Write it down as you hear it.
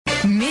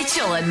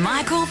Mitchell and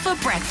Michael for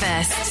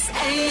breakfast.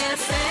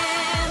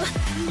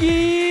 AFM.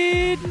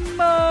 Good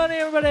morning,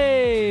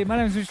 everybody. My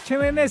name is Mitch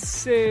Tilly, and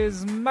this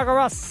is Michael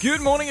Ross.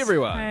 Good morning,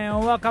 everyone.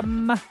 And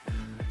welcome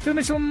to the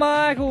Mitchell and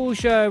Michael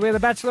Show. We're the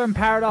Bachelor in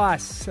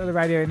Paradise of the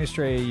radio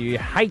industry. You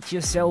hate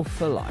yourself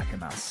for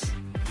liking us.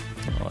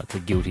 Oh, it's a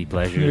guilty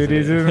pleasure. It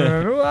is, isn't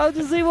it? Well,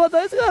 to see what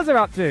those guys are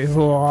up to.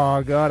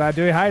 Oh, God, I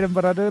do hate them,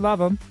 but I do love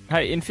them.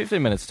 Hey, in 15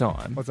 minutes'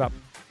 time, What's up?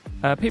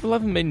 people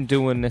haven't been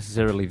doing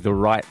necessarily the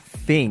right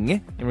thing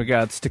in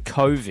regards to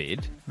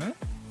COVID, Huh?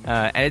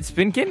 and it's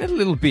been getting a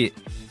little bit.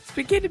 It's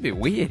been getting a bit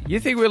weird. You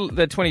think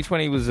that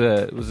 2020 was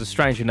a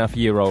strange enough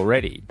year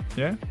already?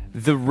 Yeah?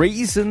 The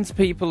reasons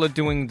people are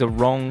doing the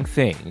wrong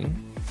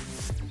thing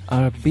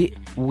are a bit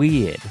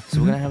weird. So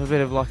we're going to have a bit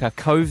of like a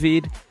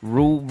COVID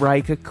rule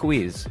breaker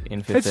quiz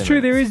in 15 minutes. It's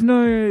true, there is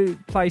no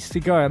place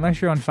to go.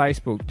 Unless you're on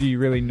Facebook, do you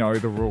really know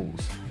the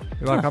rules?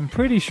 You're like, I'm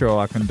pretty sure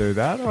I can do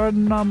that, or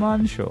I'm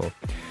unsure.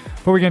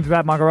 Before we get into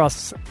that, Michael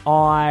Ross,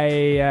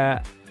 I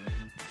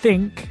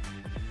think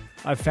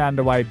I've found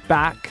a way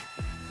back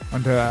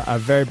onto a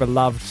very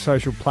beloved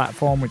social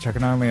platform, which I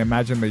can only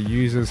imagine the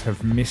users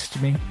have missed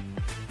me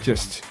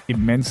just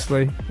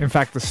immensely. In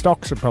fact, the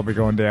stocks are probably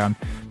going down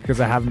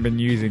because I haven't been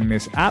using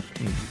this app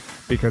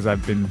because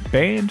I've been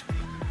banned.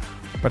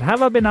 But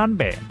have I been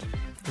unbanned?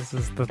 This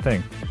is the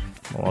thing.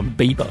 Well, I'm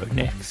Bebo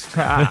next.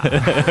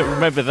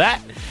 Remember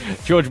that?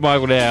 George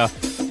Michael now.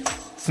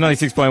 It's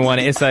 96.1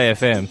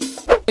 SAFM.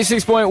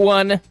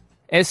 96.1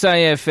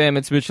 SAFM.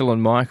 It's Mitchell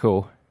and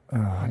Michael.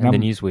 And the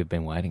news we've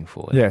been waiting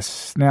for.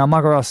 Yes. Now,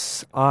 Michael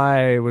Ross,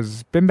 I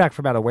was been back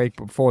for about a week.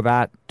 Before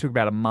that, took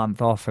about a month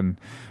off, and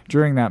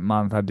during that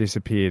month, I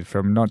disappeared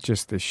from not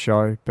just this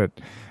show, but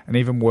an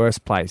even worse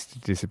place to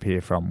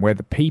disappear from, where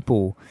the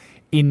people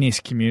in this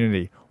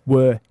community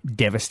were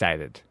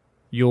devastated.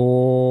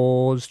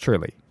 Yours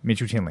truly,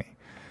 Mitchell Tinley,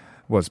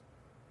 was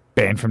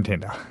banned from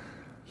Tinder.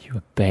 You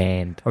were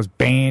banned. I was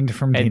banned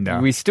from And Tinder.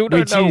 we still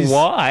don't know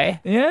why.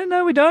 Yeah,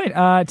 no, we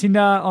don't. Tinder,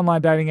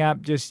 online dating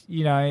app, just,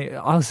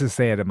 I was just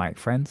there to make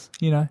friends,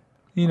 you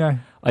know.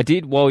 I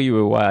did, while you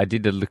were away, I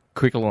did a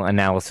quick little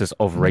analysis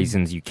of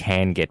reasons you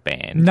can get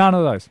banned. None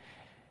of those.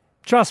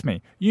 Trust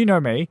me. You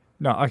know me.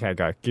 No, okay,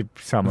 go. Give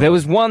some. There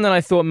was one that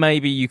I thought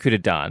maybe you could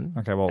have done.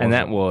 Okay, what was and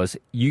that it? was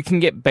you can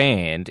get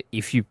banned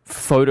if you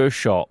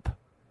Photoshop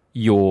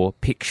your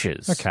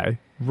pictures. Okay,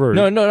 rude.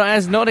 No,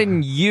 as not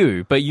in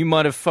you, but you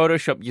might have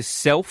Photoshopped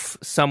yourself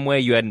somewhere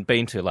you hadn't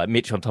been to, like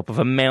Mitch on top of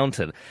a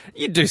mountain.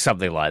 You'd do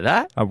something like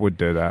that. I would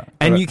do that.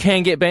 And but, you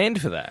can get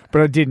banned for that.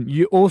 But I didn't.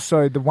 You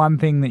also, the one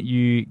thing that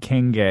you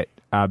can get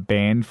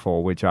banned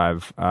for, which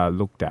I've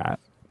looked at,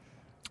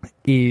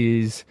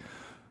 is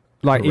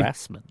like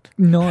harassment.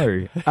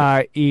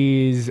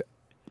 Is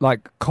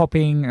like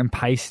copying and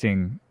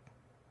pasting.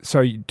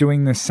 So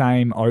doing the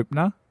same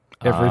opener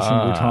every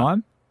single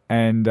time.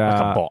 And Like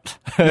a bot.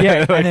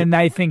 Yeah, and then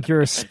they think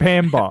you're a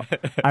spam bot,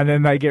 and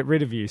then they get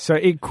rid of you. So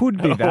it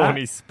could be that.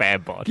 Horny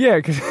spam bot. Yeah,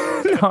 because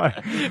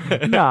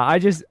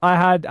I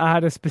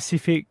had a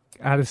specific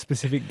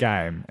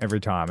game every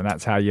time, and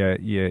that's how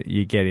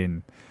you get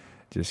in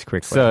just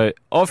quickly. So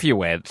off you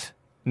went.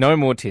 No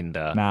more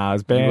Tinder. Nah,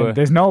 it's banned.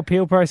 There's no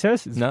appeal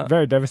process. It's No.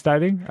 very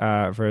devastating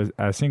for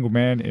a single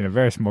man in a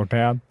very small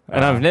town.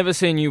 And I've never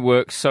seen you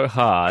work so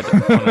hard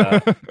on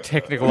a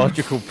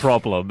technological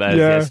problem as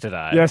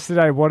yesterday.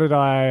 Yesterday, what did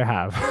I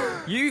have?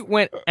 You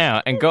went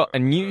out and got a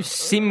new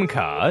SIM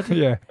card.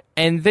 Yeah.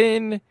 And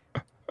then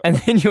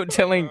you're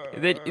telling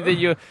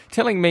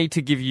me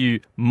to give you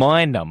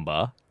my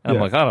number. And I'm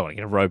Yeah. like, I don't want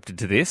to get roped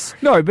into this.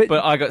 No, but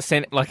I got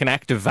sent like an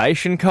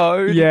activation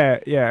code. Yeah,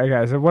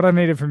 okay. So what I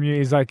needed from you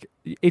is like,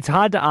 it's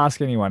hard to ask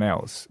anyone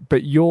else,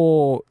 but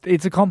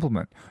it's a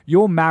compliment.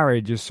 Your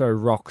marriage is so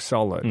rock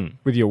solid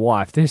with your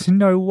wife. There's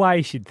no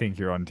way she'd think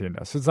you're on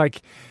Tinder. So it's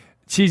like,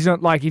 she's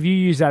not like, if you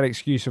use that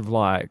excuse of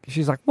like,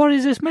 she's like, what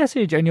is this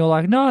message? And you're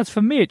like, no, it's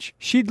for Mitch.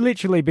 She'd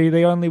literally be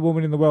the only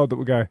woman in the world that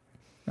would go,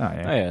 oh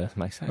yeah. Oh, yeah, that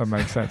makes sense. That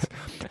makes sense.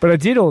 But I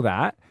did all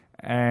that,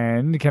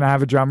 and can I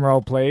have a drum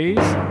roll, please?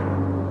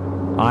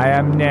 I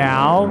am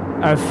now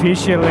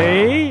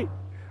officially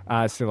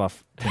still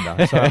off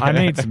Tinder, so I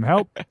need some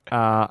help.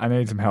 I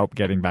need some help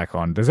getting back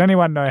on. Does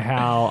anyone know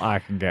how I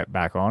can get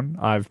back on?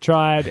 I've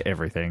tried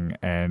everything,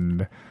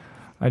 and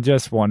I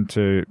just want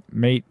to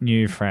meet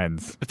new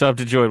friends. It's time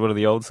to join one of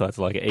the old sites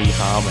like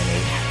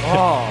eHarmony.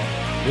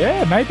 Oh,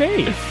 yeah,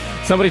 maybe.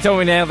 Somebody told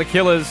me now, The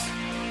Killers.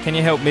 Can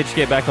you help Mitch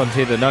get back on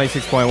Tinder?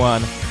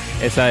 96.1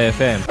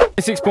 SAFM.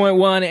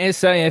 6.1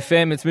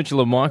 SAFM, it's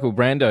Mitchell and Michael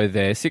Brando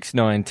there,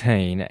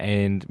 6:19,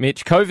 and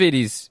Mitch, COVID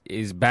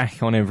is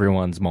back on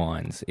everyone's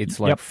minds. It's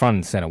like front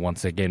and centre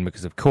once again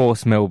because, of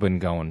course, Melbourne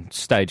going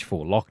stage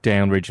 4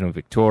 lockdown, regional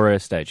Victoria,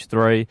 stage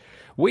 3.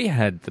 We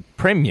had the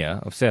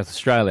Premier of South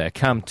Australia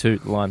come to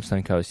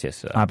Limestone Coast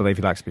yesterday. I believe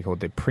he likes to be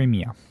called the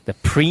Premier. The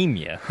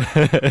Premier.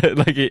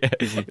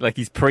 like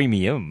he's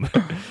premium.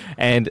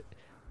 And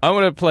I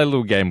want to play a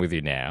little game with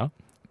you now.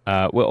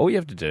 Well, all you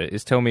have to do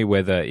is tell me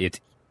whether it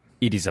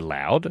is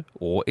allowed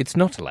or it's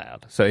not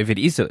allowed. So if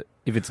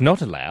it's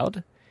not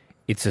allowed,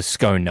 it's a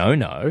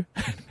SCO-no-no.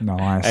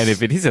 Nice. And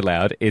if it is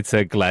allowed, it's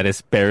a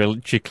Gladys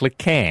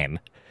Berejiklian.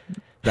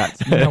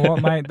 That's, you know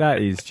what, mate? That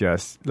is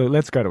just... Look,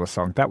 let's go to a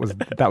song. That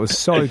was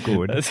so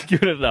good. That's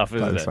good enough,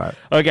 isn't That's it? right.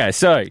 Okay,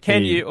 so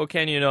can The- you or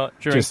can you not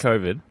during Just-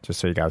 COVID? Just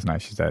so you guys know,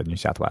 she's at New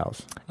South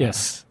Wales.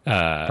 Yes.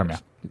 Premier.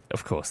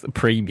 Of course, the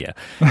Premier.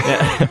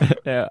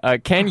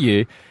 Can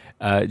you,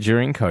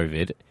 during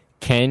COVID,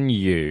 can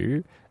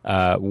you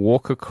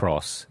walk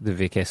across the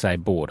Vic SA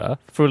border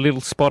for a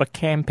little spot of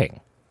camping?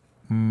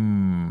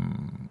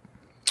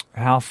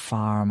 How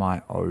far am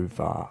I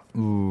over?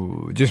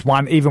 Ooh, just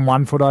even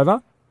 1 foot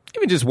over?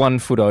 Even just 1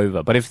 foot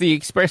over. But if the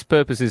express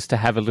purpose is to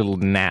have a little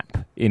nap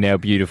in our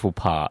beautiful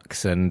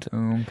parks and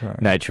Okay.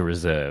 nature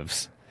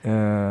reserves,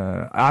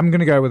 I'm going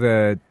to go with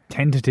a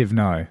tentative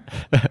no.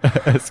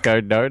 let's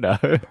go no.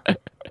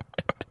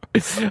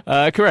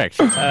 Correct.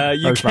 You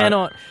Thanks,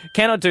 mate.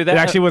 cannot do that. It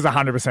actually was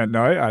 100%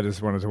 no. I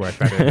just wanted to work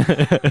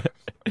that in.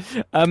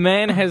 A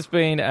man has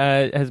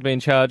been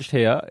charged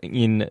here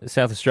in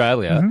South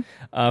Australia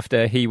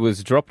after he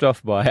was dropped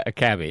off by a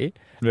cabbie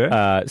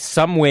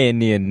somewhere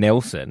near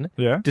Nelson.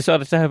 Yeah.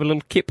 Decided to have a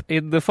little kip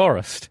in the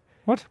forest.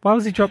 What? Why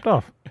was he dropped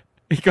off?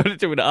 He got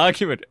into an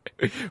argument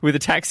with a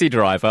taxi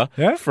driver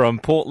from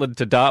Portland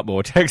to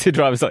Dartmoor. Taxi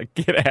driver's like,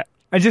 get out.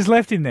 I just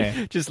left him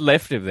there. Just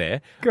left him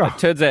there. God. It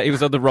turns out he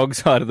was on the wrong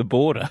side of the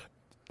border.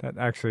 That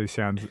actually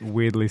sounds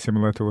weirdly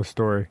similar to a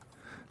story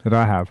that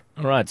I have.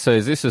 All right, so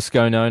is this a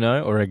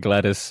SCO-no-no or a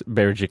Gladys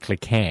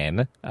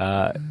Berejiklian?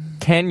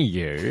 Can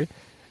you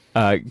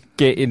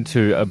get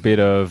into a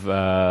bit of,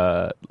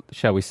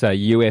 shall we say,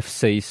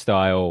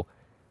 UFC-style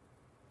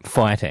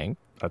fighting?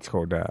 That's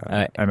called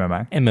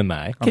MMA.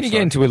 MMA. Can you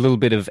get into a little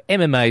bit of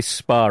MMA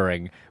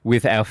sparring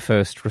with our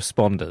first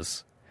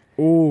responders?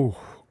 Ooh,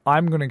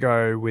 I'm going to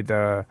go with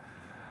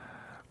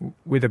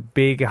a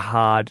big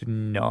hard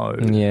no.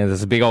 Yeah,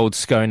 there's a big old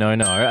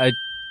SCO-no-no.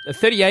 A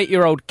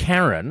 38-year-old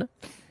Karen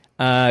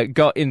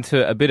got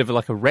into a bit of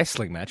like a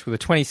wrestling match with a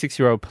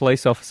 26-year-old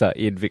police officer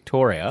in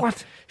Victoria.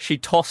 What? She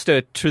tossed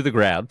her to the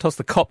ground, tossed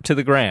the cop to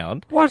the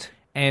ground. What?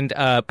 And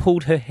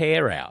pulled her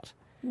hair out.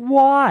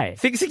 Why?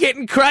 Things are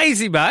getting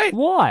crazy, mate.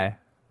 Why?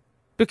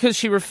 Because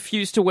she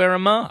refused to wear a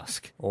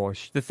mask. Or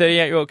The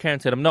 38-year-old Karen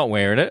said, "I'm not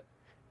wearing it.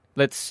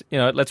 Let's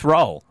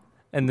roll."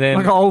 And then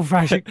like an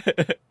old-fashioned...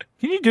 Can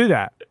you do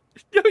that?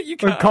 no, you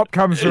When a can't. cop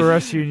comes to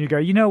arrest you and you go,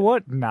 you know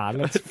what? Nah,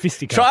 let's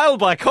fisticuff. Trial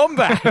by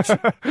combat.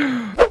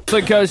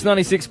 Flip Coast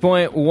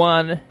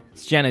 96.1.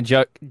 It's Janet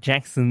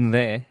Jackson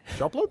there.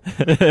 Joplin?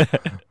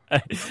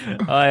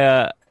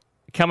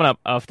 Coming up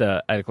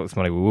after 8 o'clock this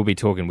morning, we will be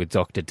talking with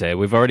Dr. D.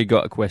 We've already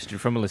got a question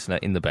from a listener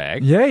in the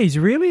bag. Yeah, he's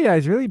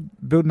really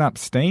building up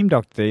steam,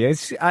 Dr. D.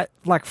 It's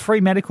like free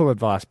medical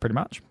advice, pretty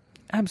much.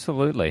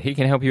 Absolutely. He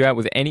can help you out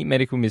with any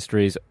medical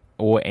mysteries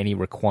or any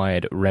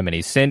required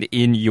remedies. Send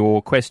in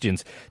your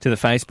questions to the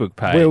Facebook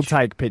page. We'll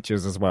take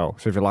pictures as well.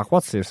 So if you're like,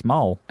 what's this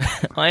mole?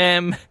 I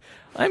am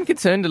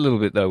concerned a little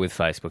bit, though, with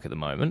Facebook at the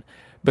moment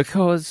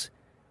because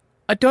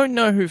I don't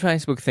know who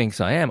Facebook thinks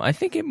I am. I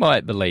think it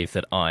might believe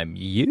that I'm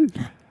you.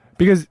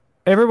 Because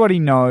everybody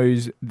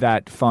knows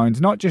that phones,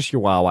 not just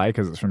your Huawei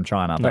because it's from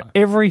China, but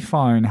every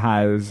phone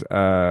has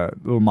a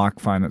little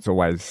microphone that's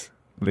always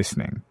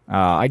listening.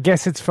 I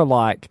guess it's for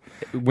like...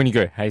 When you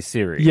go, "Hey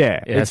Siri."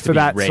 Yeah, it has it's to for be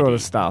that ready. sort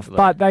of stuff. Like-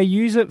 But they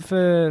use it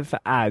for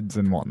ads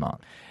and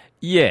whatnot.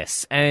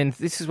 Yes, and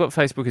this is what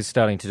Facebook is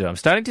starting to do. I'm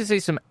starting to see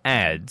some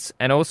ads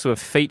and also a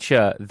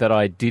feature that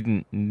I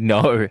didn't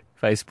know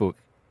Facebook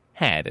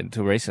had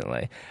until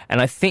recently.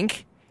 And I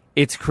think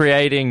it's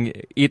creating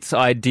its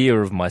idea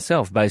of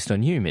myself based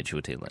on you,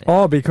 Mitchell Tinley.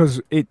 Oh, because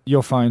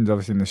your phone's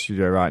obviously in the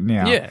studio right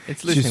now. Yeah,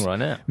 it's listening just right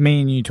now. Me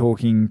and you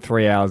talking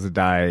 3 hours a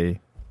day.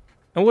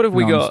 And what have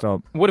we got?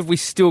 Non-stop. What have we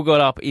still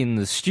got up in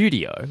the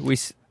studio?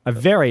 A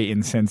very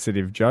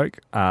insensitive joke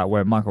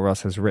where Michael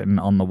Ross has written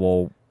on the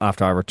wall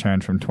after I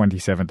returned from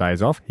 27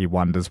 days off. He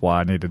wonders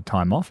why I needed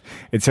time off.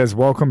 It says,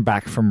 "Welcome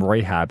back from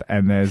rehab,"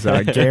 and there's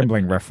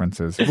gambling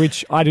references,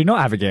 which I do not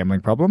have a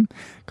gambling problem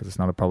because it's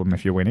not a problem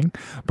if you're winning.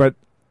 But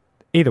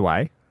either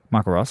way,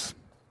 Michael Ross,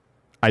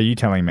 are you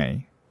telling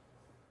me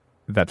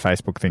that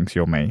Facebook thinks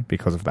you're me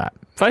because of that?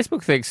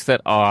 Facebook thinks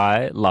that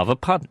I love a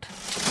punt.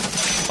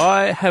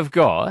 I have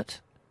got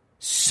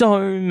so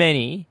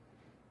many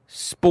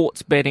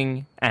sports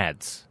betting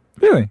ads.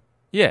 Really?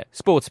 Yeah,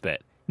 sports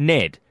bet,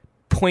 Ned,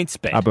 points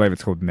bet. I believe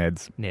it's called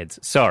Ned's. Ned's.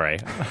 Sorry.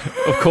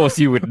 Of course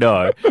you would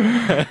know.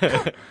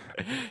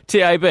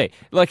 TAB.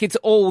 Like, it's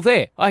all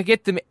there. I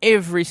get them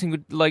every single...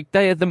 Like,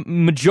 they are the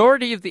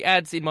majority of the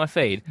ads in my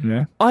feed.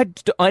 Yeah.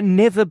 I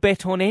never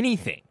bet on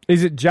anything.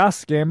 Is it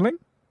just gambling?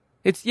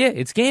 It's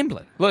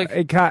gambling. Like,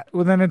 It can't,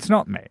 well, then it's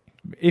not me.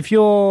 If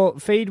your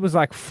feed was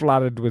like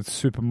flooded with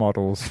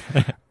supermodels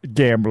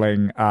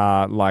gambling,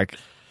 like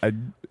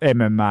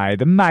MMA,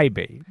 then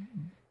maybe.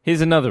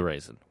 here's another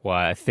reason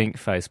why I think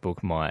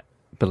Facebook might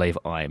believe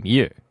I am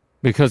you.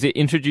 Because it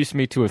introduced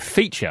me to a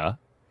feature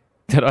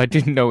that I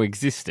didn't know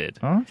existed.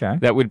 Oh, okay.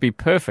 That would be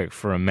perfect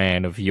for a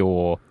man of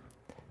your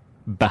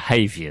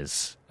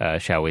behaviours,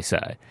 shall we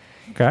say.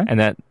 Okay. And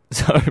that,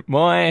 so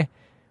my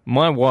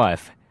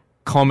wife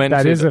commented.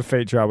 That is a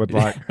feature I would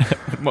like.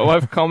 My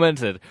wife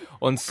commented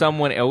on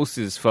someone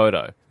else's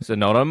photo, so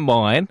not on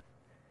mine,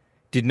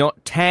 did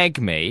not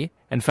tag me,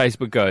 and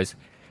Facebook goes,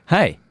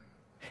 hey,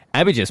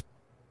 Abby just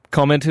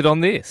commented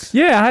on this.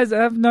 Yeah,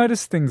 I've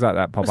noticed things like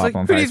that pop up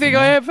on Facebook. Who do you think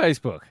I am,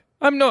 Facebook?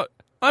 I'm not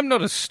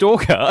a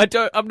stalker.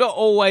 I'm not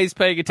always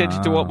paying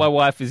attention to what my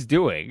wife is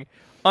doing.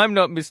 I'm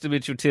not Mr.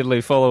 Mitchell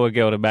Tiddley, follow a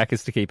girl to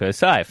Macca's to keep her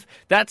safe.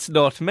 That's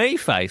not me,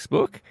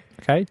 Facebook.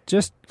 Okay,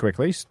 just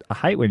quickly, I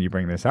hate when you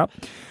bring this up.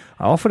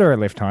 I offered her a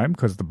lift home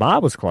because the bar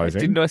was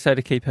closing. Didn't I say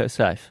to keep her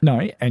safe?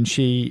 No, and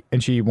she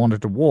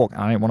wanted to walk.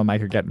 I didn't want to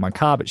make her get in my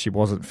car, but she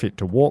wasn't fit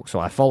to walk, so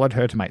I followed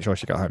her to make sure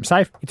she got home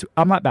safe.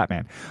 I'm like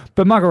Batman.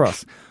 But Mugger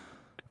Ross,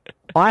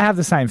 I have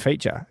the same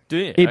feature. Do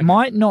you? It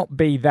might not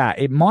be that.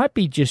 It might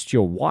be just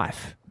your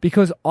wife.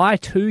 Because I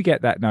too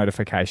get that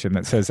notification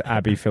that says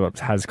Abby Phillips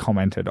has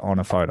commented on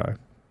a photo.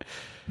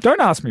 Don't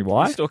ask me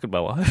why. I'm stalking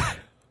my wife.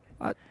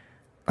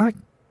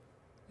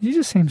 You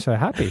just seem so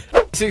happy.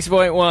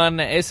 6.1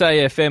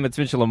 SAFM, it's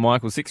Mitchell and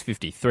Michael,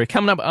 6:53.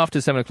 Coming up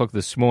after 7 o'clock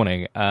this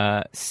morning,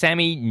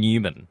 Sammy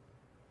Newman.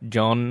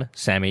 John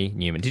Sammy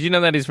Newman. Did you know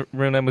that his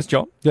real name was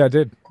John? Yeah, I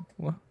did.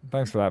 What?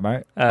 Thanks for that,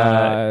 mate.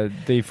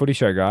 The footy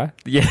show guy.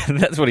 Yeah,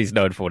 that's what he's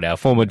known for now.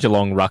 Former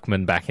Geelong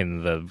ruckman back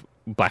in the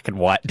black and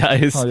white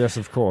days. Oh, yes,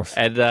 of course.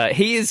 And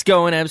he is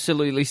going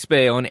absolutely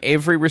spare on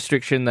every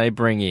restriction they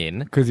bring in.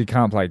 Because he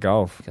can't play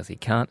golf. Because he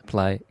can't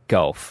play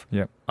golf.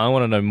 Yep. I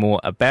want to know more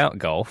about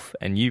golf,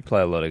 and you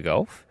play a lot of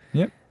golf.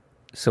 Yep.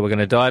 So we're going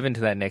to dive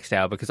into that next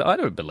hour because I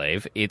don't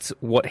believe it's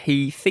what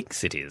he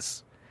thinks it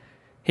is.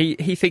 He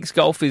thinks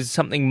golf is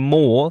something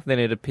more than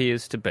it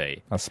appears to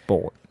be. A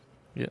sport.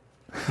 Yeah.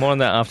 More on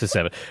that after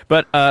 7.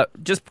 But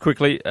just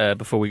quickly,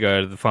 before we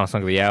go to the final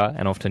song of the hour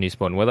and off to New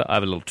Sport and Weather, I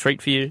have a little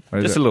treat for you. What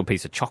is Just it? a little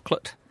piece of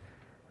chocolate.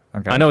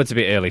 Okay. I know it's a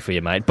bit early for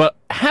you, mate, but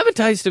have a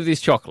taste of this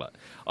chocolate.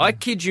 I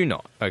kid you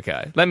not.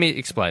 Okay, let me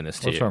explain this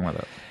to What's you. wrong with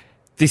it?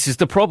 This is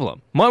the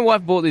problem. My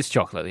wife bought this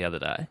chocolate the other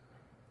day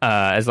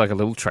as like a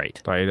little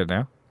treat. Do I eat it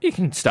now? You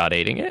can start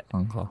eating it.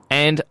 Okay.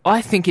 And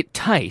I think it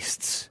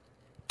tastes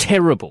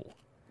terrible.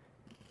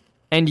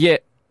 And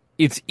yet,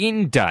 it's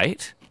in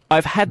date.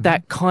 I've had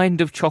that kind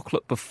of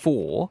chocolate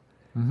before,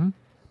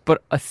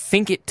 but I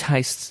think it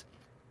tastes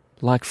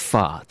like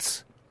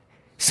farts.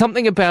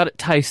 Something about it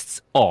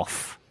tastes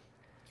off.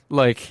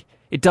 Like,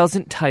 it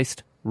doesn't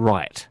taste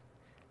right.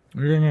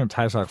 You're going to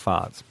taste like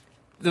farts.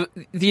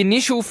 The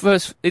initial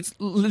first, it's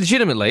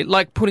legitimately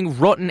like putting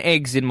rotten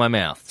eggs in my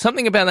mouth.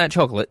 Something about that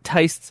chocolate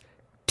tastes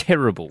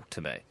terrible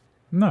to me.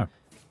 No.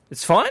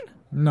 It's fine?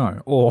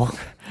 No. Or,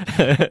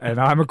 and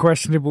I'm a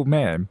questionable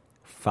man,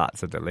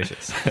 farts are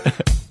delicious.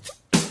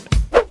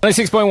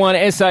 96.1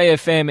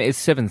 SAFM is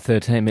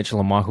 7:13.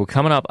 Mitchell and Michael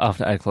coming up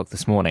after 8 o'clock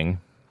this morning.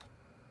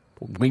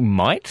 We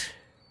might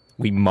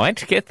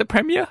get the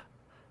Premier.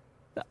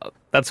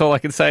 That's all I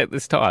can say at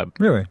this time.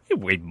 Really?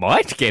 We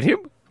might get him.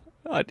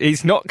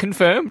 He's not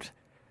confirmed.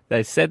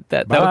 They said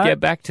that they'll get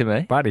back to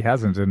me. But he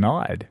hasn't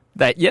denied.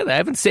 They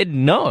haven't said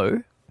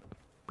no.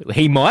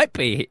 He might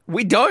be.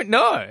 We don't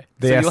know.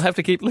 So you'll have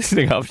to keep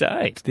listening after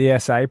 8. The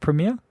SA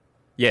Premier?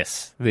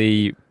 Yes,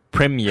 the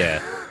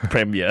Premier.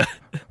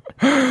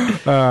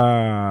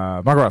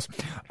 Michael Ross.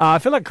 I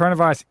feel like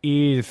coronavirus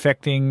is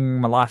affecting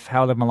my life,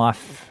 how I live my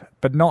life,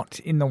 but not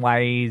in the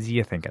ways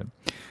you're thinking.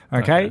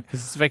 Okay?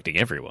 Because it's affecting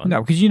everyone.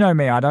 No, because you know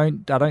me, I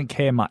don't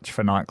care much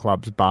for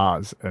nightclubs,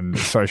 bars, and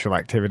social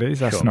activities.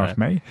 That's Sure, not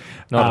mate. me.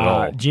 Not at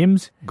all.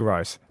 Gyms,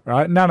 gross.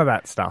 Right? None of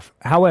that stuff.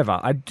 However,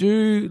 I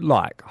do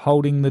like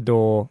holding the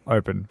door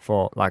open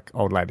for like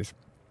old ladies.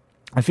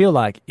 I feel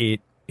like it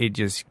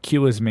just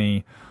cures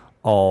me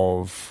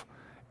of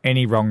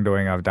any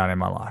wrongdoing I've done in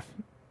my life.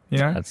 You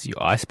know? That's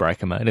your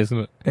icebreaker, mate, isn't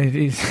it? It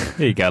is.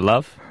 Here you go,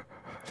 love.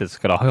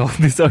 Just got to hold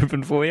this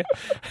open for you.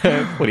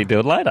 What are you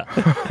doing later?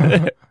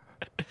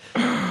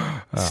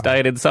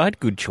 Staying inside?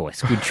 Good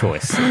choice.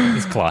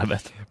 This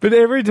climate. But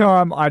every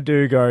time I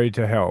do go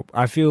to help,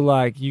 I feel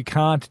like you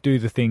can't do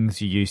the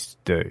things you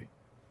used to do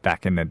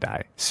back in the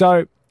day.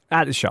 So,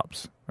 at the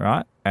shops,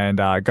 right? And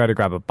go to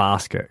grab a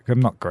basket. I'm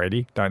not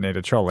greedy, don't need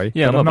a trolley.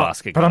 Yeah, but I'm a not,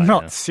 basket But guy, I'm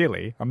not yeah.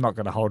 silly. I'm not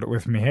going to hold it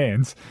with my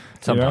hands.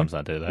 Sometimes you know?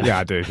 I do that. Yeah,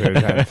 I do too.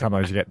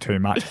 Sometimes you get too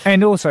much.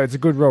 And also, it's a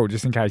good rule,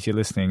 just in case you're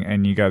listening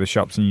and you go to the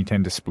shops and you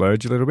tend to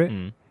splurge a little bit,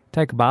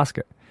 take a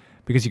basket.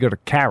 Because you've got to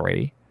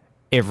carry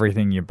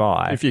everything you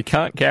buy. If you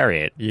can't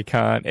carry it, you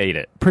can't eat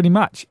it. Pretty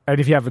much. And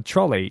if you have a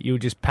trolley, you'll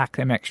just pack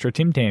them extra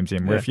Tim Tams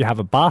in. Where Yeah. if you have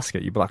a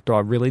basket, you'll be like, do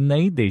I really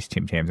need these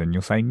Tim Tams? And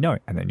you'll say no.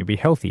 And then you'll be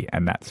healthy.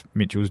 And that's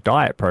Mitchell's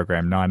diet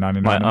program,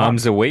 $9.99 My a month.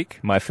 arms are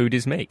weak. My food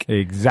is meek.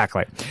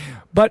 Exactly.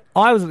 But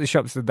I was at the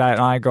shops today and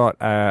I got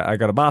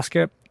a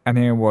basket. And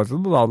there was a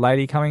little old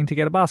lady coming to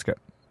get a basket.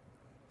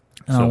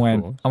 And So I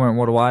went, cool.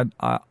 what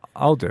do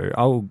I'll do?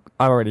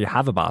 I already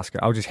have a basket.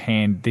 I'll just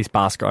hand this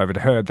basket over to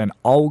her. Then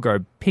I'll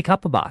go pick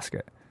up a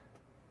basket.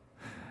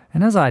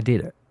 And as I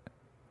did it,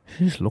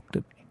 she just looked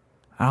at me.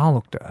 And I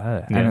looked at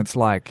her. Yeah. And it's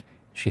like,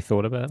 She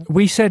thought about it.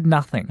 we said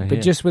nothing. Oh, But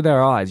yeah. just with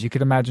her eyes, you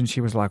could imagine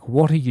she was like,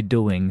 what are you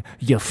doing,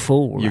 you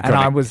fool? You're and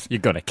I was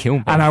gonna kill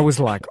me. and I was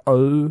like,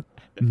 oh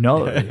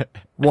no,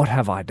 what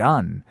have I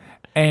done?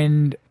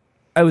 And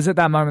it was at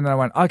that moment that I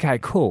went, okay,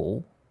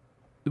 cool.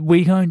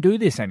 We don't do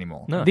this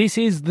anymore. No. This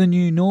is the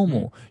new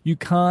normal. You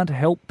can't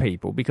help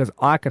people because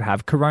I could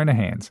have corona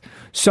hands.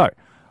 So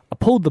I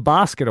pulled the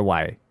basket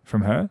away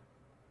from her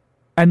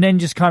and then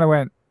just kind of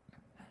went,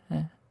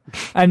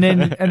 and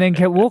then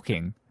kept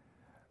walking.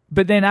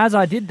 But then as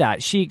I did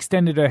that, she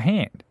extended her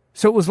hand.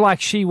 So it was like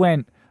she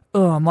went,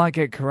 oh, I might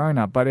get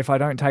corona, but if I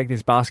don't take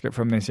this basket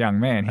from this young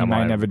man, he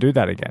may never do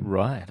that again.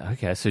 Right.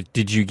 Okay. So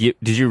did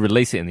you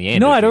release it in the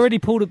end? No, or I'd just- already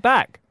pulled it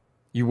back.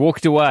 You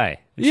walked away.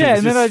 Yeah,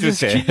 and then I stood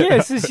just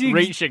there, so she,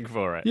 reaching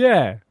for it.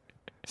 yeah.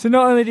 So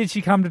not only did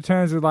she come to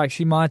terms with like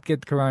she might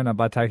get corona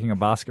by taking a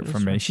basket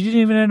from me, she didn't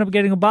even end up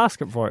getting a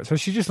basket for it. So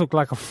she just looked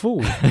like a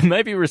fool.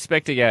 Maybe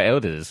respecting our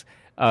elders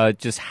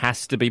just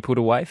has to be put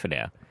away for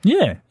now.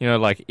 Yeah. You know,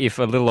 like if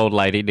a little old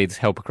lady needs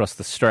help across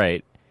the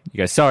street, you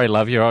go, sorry,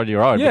 love, you're on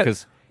your own Yeah,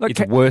 because like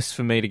it's worse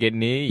for me to get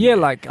near you. Yeah,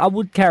 like I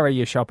would carry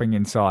your shopping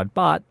inside,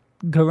 but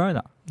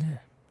corona.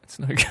 It's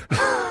no good.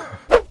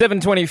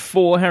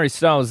 7:24, Harry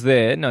Styles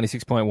there,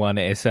 96.1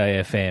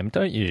 SAFM.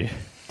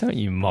 Don't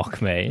you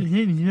mock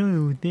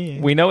me.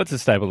 We know it's a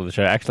staple of the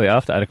show. Actually,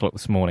 after 8 o'clock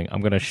this morning,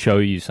 I'm going to show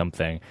you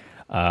something.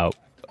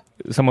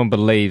 Someone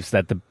believes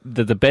that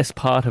the best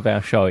part of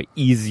our show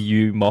is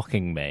you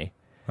mocking me.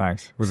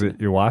 Thanks. Was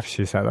it your wife?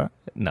 She said that?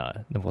 No,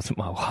 it wasn't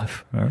my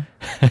wife. No?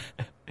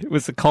 It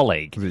was a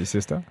colleague. Was it your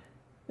sister?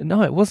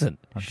 No, it wasn't.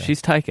 Okay.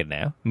 She's taken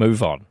now.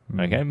 Move on.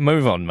 Okay,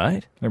 move on,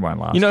 mate. It won't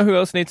last. You know who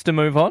else needs to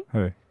move on?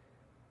 Who?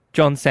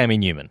 John Sammy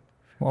Newman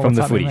Well, from what's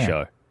the happening Footy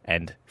there? Show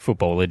and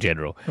football in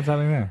general. What's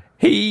happening there?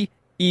 He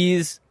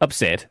is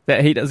upset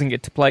that he doesn't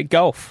get to play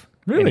golf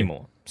Really?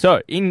 anymore.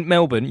 So, in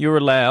Melbourne, you're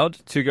allowed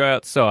to go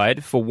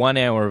outside for 1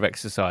 hour of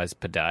exercise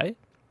per day,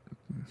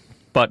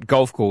 but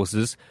golf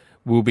courses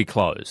will be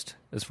closed,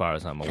 as far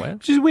as I'm aware.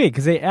 Which is weird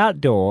because they're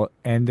outdoor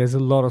and there's a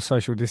lot of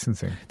social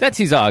distancing. That's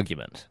his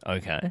argument,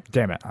 okay?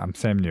 Damn it, I'm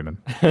Sam Newman.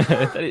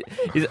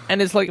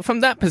 And it's like, from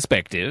that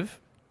perspective,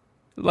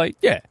 like,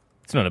 yeah,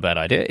 it's not a bad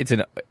idea.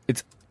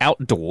 It's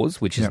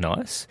outdoors, which is Yep.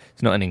 nice.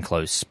 It's not an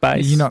enclosed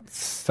space. You're not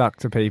stuck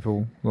to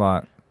people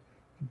like...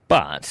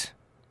 But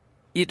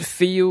it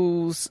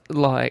feels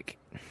like...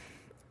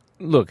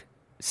 Look,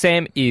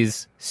 Sam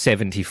is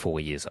 74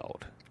 years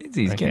old.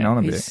 He's getting on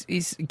a bit.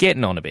 He's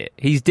getting on a bit.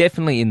 He's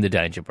definitely in the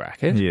danger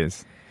bracket. He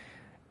is.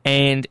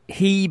 And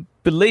he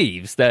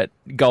believes that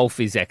golf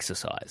is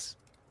exercise.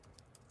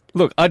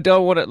 Look, I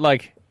don't want to,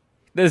 like...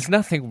 There's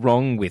nothing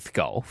wrong with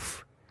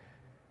golf.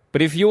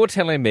 But if you're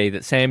telling me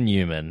that Sam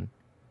Newman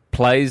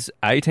plays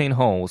 18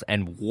 holes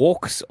and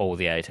walks all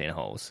the 18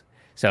 holes...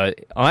 So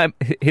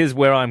here's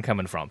where I'm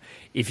coming from.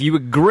 If you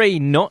agree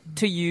not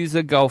to use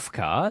a golf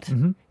cart,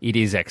 it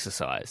is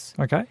exercise.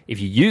 Okay. If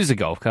you use a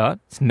golf cart,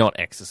 it's not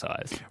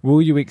exercise. Will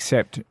you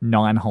accept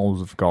 9 holes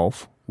of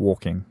golf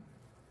walking?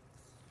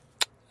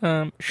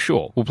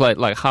 Sure. We'll play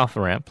like half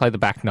a round, play the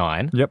back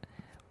 9. Yep.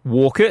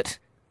 Walk it,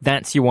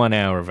 that's your 1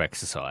 hour of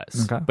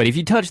exercise. Okay. But if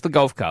you touch the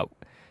golf cart,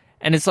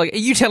 and it's like, are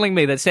you telling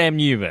me that Sam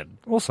Newman,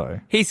 Also,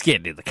 he's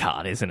getting in the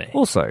cart, isn't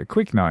he?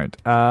 quick note.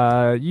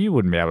 You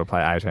wouldn't be able to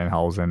play 18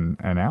 holes in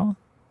an hour.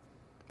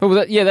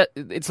 Well,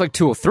 it's like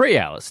 2 or 3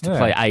 hours to Yeah.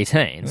 play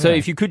 18. So Yeah.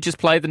 if you could just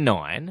play the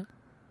 9,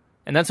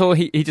 and that's all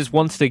he just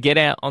wants to get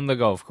out on the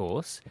golf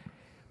course.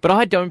 But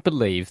I don't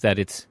believe that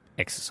it's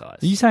exercise.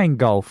 Are you saying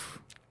golf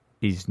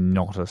is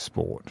not a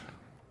sport?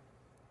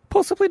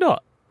 Possibly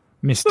not.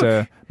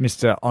 Mr.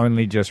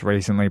 only just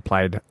recently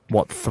played,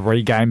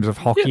 3 games of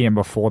hockey, and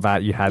before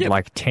that you had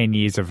like 10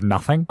 years of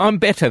nothing? I'm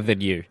better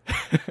than you.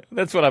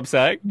 That's what I'm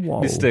saying,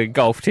 Whoa. Mr.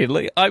 Golf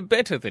Tiddly. I'm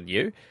better than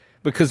you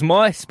because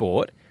my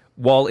sport,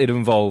 while it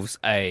involves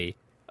a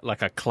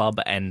club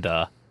and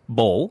a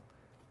ball,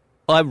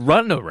 I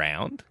run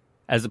around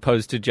as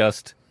opposed to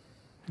just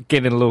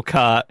get in a little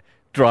cart,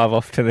 drive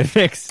off to the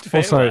next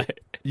fairway. Also,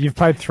 you've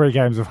played 3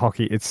 games of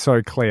hockey. It's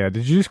so clear.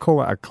 Did you just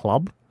call it a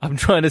club? I'm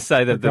trying to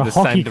say that they're Like the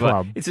a same hockey device.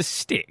 club. It's a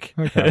stick.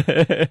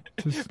 Okay.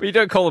 But you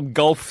don't call them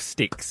golf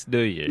sticks, do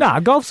you? Nah,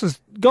 golf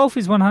is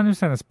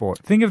 100% a sport.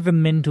 Think of the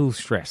mental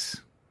stress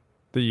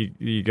that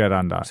you get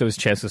under. So is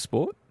chess a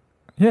sport?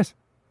 Yes.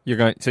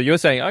 You're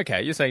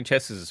saying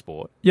chess is a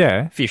sport.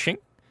 Yeah. Fishing?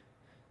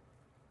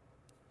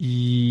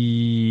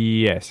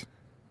 Yes.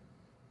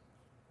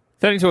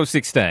 13, 12,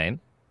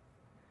 16.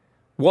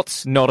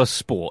 What's not a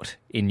sport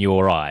in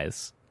your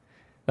eyes?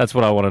 That's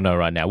what I want to know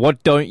right now.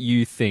 What don't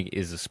you think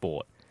is a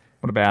sport?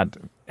 What about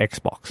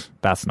Xbox?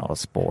 That's not a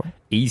sport.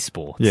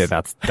 Esports. Yeah,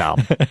 that's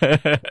dumb.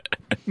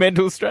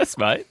 Mental stress,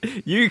 mate.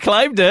 You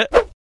claimed it.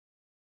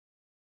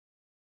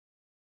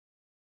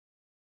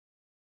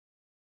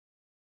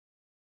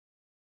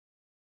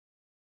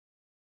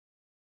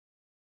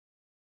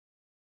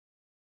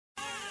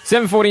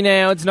 $7:40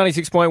 now. It's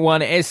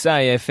 96.1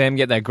 SAFM.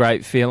 Get that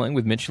great feeling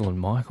with Mitchell and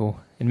Michael.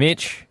 And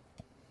Mitch,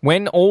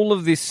 when all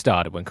of this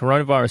started, when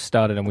coronavirus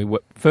started and we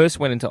first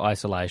went into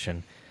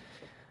isolation,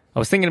 I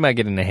was thinking about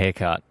getting a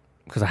haircut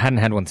because I hadn't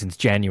had one since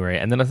January.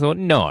 And then I thought,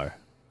 no,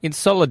 in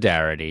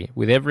solidarity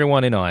with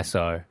everyone in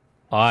ISO,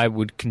 I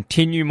would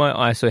continue my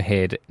ISO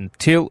head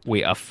until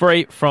we are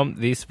free from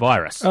this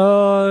virus.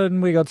 Oh,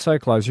 and we got so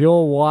close.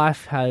 Your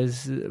wife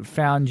has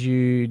found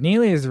you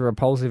nearly as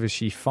repulsive as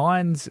she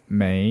finds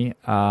me.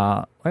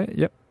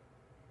 Yep.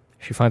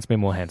 She finds me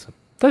more handsome.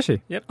 Does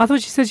she? Yep. I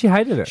thought she said she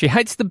hated it. She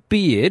hates the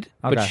beard,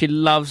 Okay. but she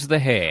loves the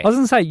hair. I was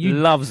going to say, you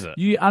loves it.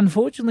 You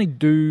unfortunately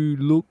do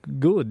look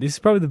good. This is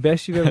probably the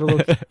best you've ever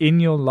looked in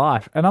your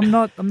life. And I'm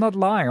not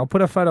lying. I'll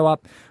put a photo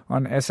up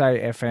on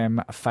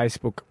SAFM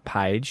Facebook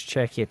page.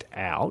 Check it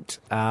out.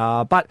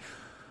 But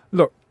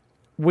look,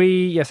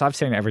 yes, I've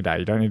seen it every day.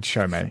 You don't need to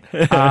show me.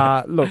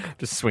 Look,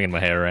 Just swinging my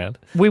hair around.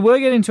 we were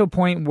getting to a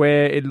point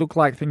where it looked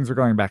like things were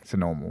going back to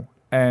normal.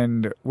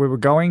 And we were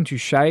going to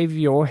shave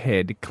your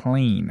head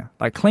clean.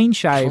 Like clean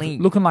shave,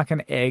 Clean. looking like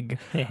an egg,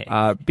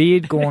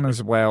 beard gone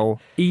as well,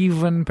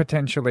 even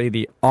potentially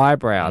the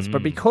eyebrows.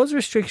 But because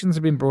restrictions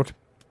have been brought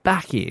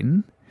back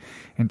in,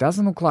 it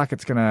doesn't look like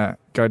it's going to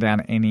go down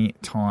any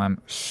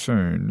time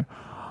soon,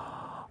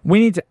 we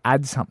need to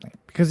add something.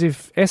 Because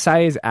if SA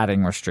is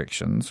adding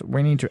restrictions,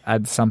 we need to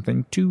add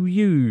something to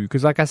you.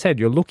 Because like I said,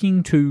 you're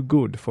looking too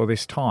good for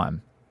this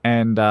time.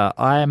 And I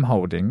am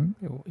holding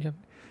Yep.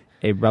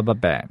 a rubber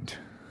band.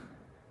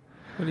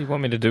 What do you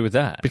want me to do with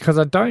that? Because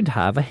I don't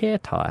have a hair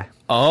tie.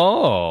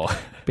 Oh.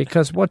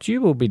 Because what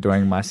you will be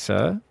doing, my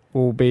sir,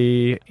 will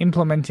be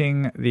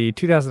implementing the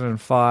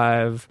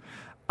 2005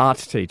 art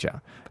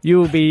teacher. You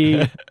will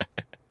be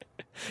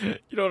You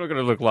know what I'm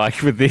going to look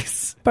like with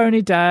this?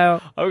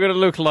 ponytail. I'm going to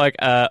look like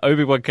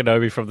Obi-Wan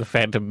Kenobi from The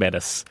Phantom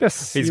Menace.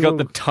 Yes, He's got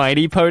the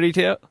tiny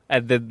ponytail,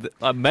 and then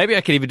maybe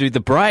I can even do the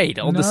braid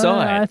on the I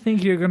side.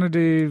 think you're going to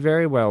do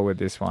very well with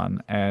this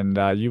one, and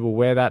you will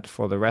wear that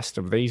for the rest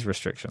of these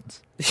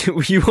restrictions.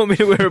 You want me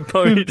to wear a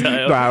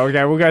ponytail? No,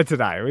 okay, we'll go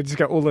today. We'll just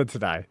go all of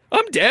today.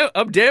 I'm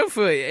down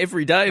for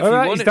every day if All you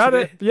right, want he's it. done to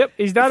it. be. Yep,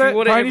 he's done If it. you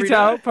want it every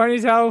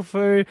Ponytail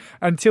for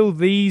until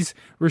these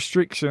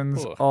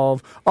restrictions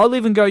of. I'll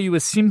even go you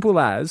as simple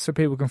as, so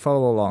people can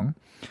follow along,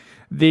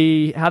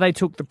 how they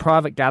took the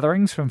private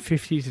gatherings from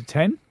 50 to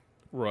 10.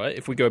 Right,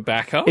 if we go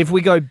back up. If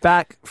we go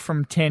back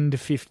from 10 to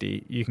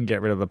 50, you can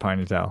get rid of the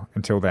ponytail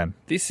until then.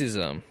 This is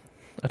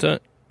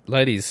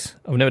ladies,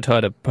 I've never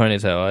tied a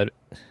ponytail.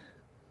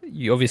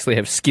 You obviously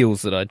have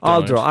skills that I don't.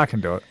 I'll do it. I can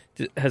do it.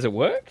 Has it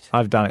worked?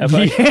 I've done it.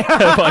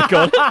 Have I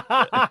got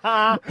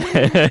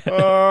it?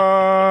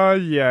 Oh,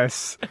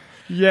 yes.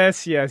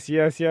 Yes.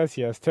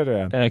 Turn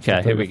around.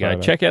 Okay, here we go.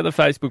 Check out the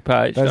Facebook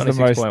page, That's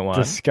the most 96.1.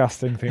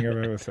 disgusting thing I've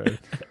ever seen.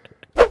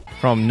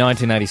 From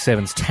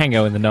 1987's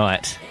Tango in the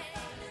Night.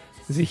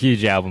 It's a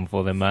huge album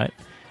for them, mate.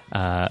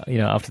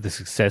 After the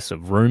success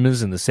of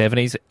Rumours in the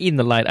 70s, in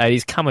the late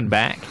 80s, coming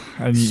back,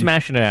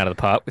 smashing it out of the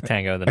park with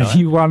Tango in the Night. And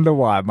you wonder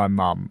why my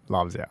mum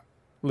loves it.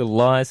 Little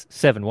Lies,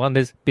 Seven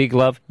Wonders, Big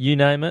Love, you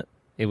name it,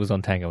 it was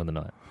on Tango in the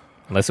Night.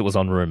 Unless it was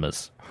on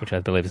Rumours, which I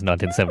believe is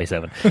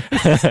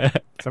 1977.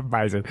 It's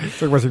amazing.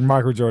 It's like watching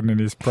Michael Jordan in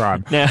his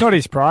prime. Now- Not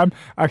his prime,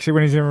 actually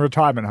when he's in a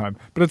retirement home.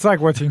 But it's like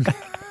watching...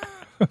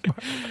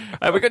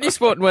 We've got new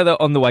sport and weather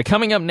on the way.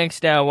 Coming up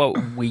next hour,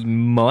 we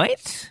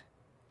might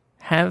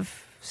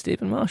have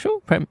Stephen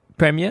Marshall,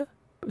 Premier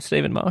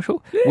Stephen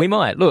Marshall. Yeah. We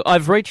might. Look,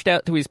 I've reached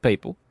out to his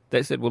people.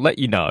 They said, we'll let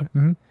you know.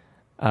 Mm-hmm.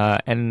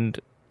 And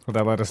Will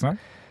they let us know?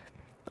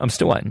 I'm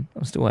still waiting.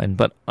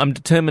 But I'm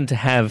determined to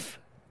have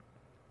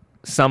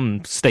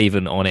some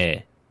Stephen on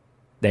air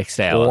next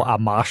hour. Or a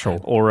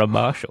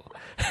Marshall.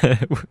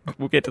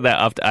 We'll get to that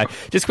after.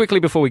 Just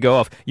quickly before we go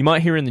off, you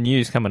might hear in the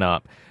news coming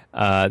up,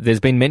 there's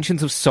been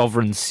mentions of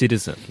sovereign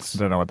citizens. I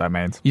don't know what that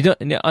means. You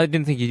don't? No, I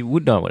didn't think you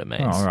would know what it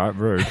means. Oh, all right,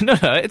 rude. No,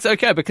 it's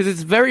okay because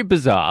it's very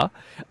bizarre.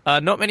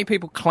 Not many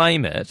people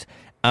claim it,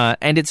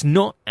 and it's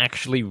not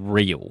actually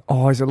real.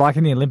 Oh, is it like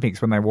in the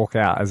Olympics when they walk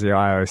out as the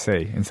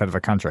IOC instead of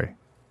a country?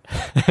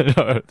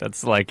 No,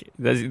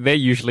 they're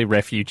usually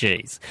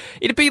refugees.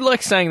 It'd be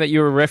like saying that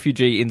you're a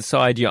refugee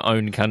inside your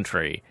own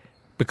country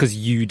because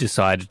you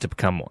decided to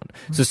become one.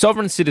 So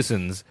sovereign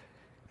citizens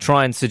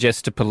try and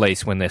suggest to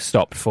police when they're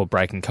stopped for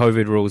breaking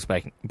COVID rules,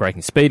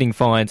 breaking speeding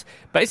fines,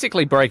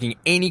 basically breaking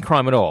any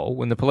crime at all.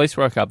 When the police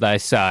rock up, they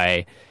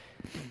say,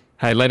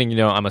 hey, letting you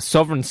know I'm a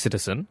sovereign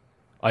citizen.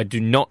 I do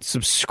not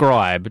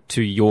subscribe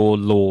to your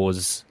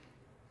laws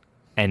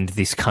and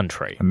this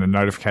country. And the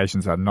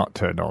notifications are not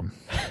turned on.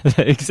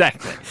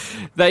 Exactly.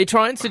 They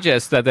try and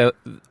suggest that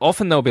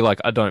they'll be like,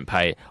 I don't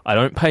pay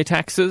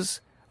taxes,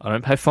 I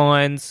don't pay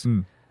fines.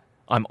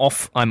 I'm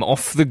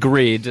off the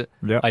grid.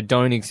 Yep. I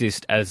don't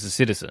exist as a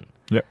citizen.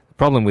 Yep. The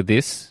problem with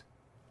this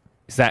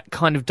is that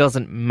kind of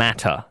doesn't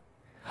matter.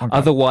 Okay.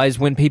 Otherwise,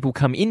 when people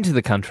come into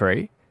the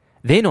country,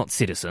 they're not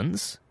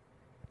citizens,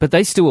 but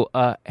they still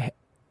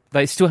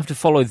have to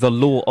follow the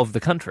law of the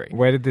country.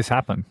 Where did this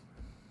happen?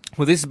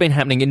 Well, this has been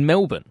happening in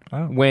Melbourne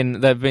when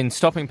they've been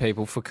stopping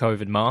people for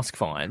COVID mask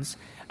fines,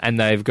 and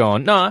they've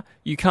gone, no,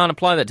 you can't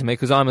apply that to me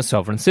because I'm a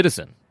sovereign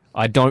citizen.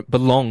 I don't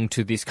belong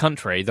to this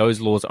country. Those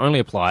laws only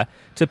apply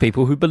to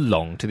people who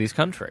belong to this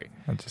country.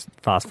 I just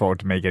fast forward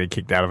to me getting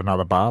kicked out of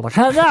another bar. Like,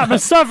 oh, no, I'm a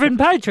sovereign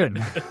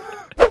patron.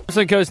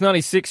 So Coast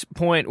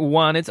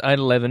 96.1, it's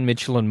 8:11,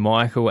 Mitchell and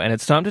Michael, and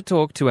it's time to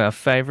talk to our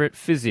favourite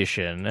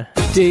physician,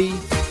 D.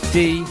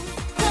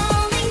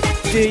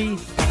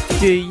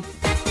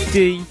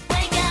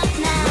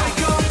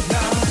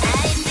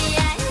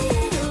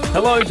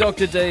 Hello,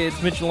 Dr. D,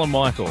 it's Mitchell and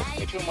Michael.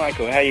 Mitchell and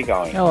Michael, how are you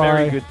going? Hello.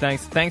 Very good,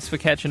 thanks. Thanks for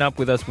catching up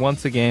with us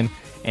once again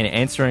and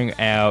answering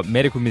our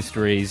medical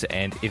mysteries.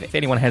 And if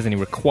anyone has any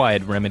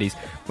required remedies,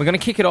 we're going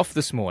to kick it off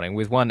this morning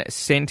with one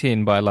sent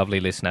in by a lovely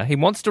listener. He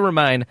wants to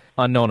remain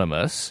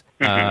anonymous,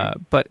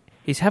 but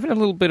he's having a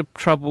little bit of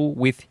trouble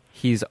with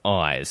his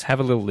eyes. Have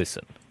a little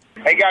listen.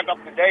 Hey, guys,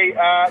 Dr. D.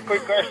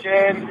 Quick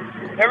question.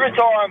 Every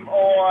time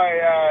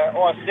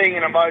I sing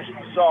an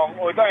emotional song,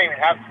 or it don't even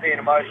have to be an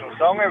emotional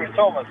song, every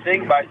time I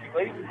sing,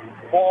 basically,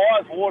 my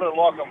eyes water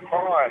like I'm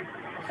crying.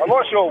 I'm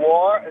not sure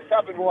why. It's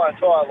happened my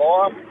entire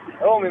life.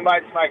 And all my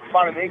mates make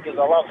fun of me because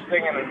I love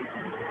singing and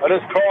I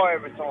just cry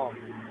every time.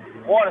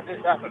 Why does this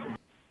happen?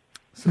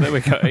 So there we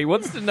go. He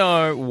wants to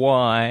know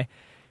why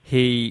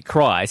he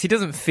cries. He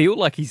doesn't feel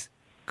like he's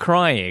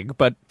crying,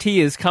 but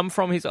tears come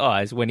from his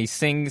eyes when he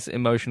sings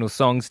emotional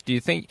songs. Do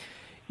you think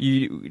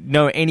you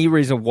know any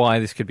reason why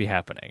this could be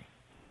happening?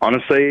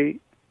 Honestly,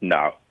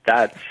 no.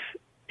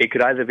 It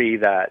could either be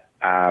that,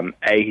 A,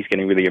 he's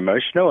getting really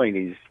emotional and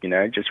he's,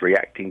 just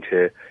reacting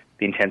to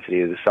the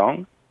intensity of the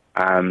song.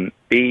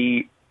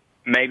 B,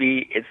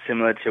 maybe it's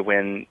similar to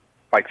when,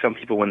 like some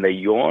people, when they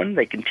yawn,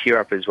 they can tear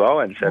up as well,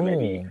 and so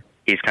maybe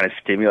he's kind of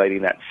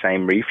stimulating that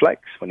same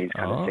reflex when he's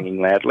kind of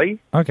singing loudly.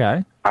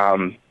 Okay.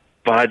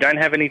 But I don't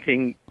have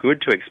anything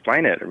good to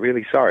explain it.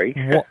 Really sorry.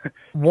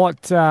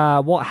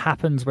 What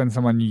happens when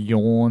someone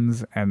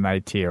yawns and they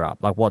tear up?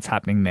 Like, what's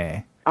happening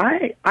there?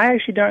 I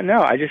actually don't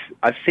know.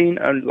 I've seen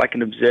like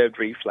an observed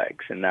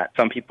reflex in that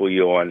some people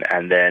yawn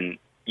and then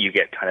you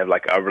get kind of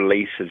like a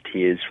release of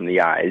tears from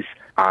the eyes.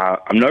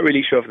 I'm not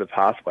really sure of the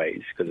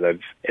pathways because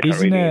it's not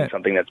really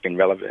something that's been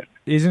relevant.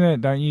 Isn't it?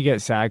 Don't you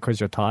get sad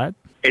because you're tired?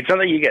 It's not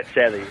that you get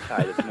sad that you're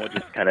tired. It's more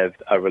just kind of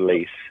a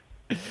release.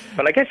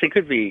 But I guess it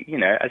could be,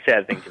 a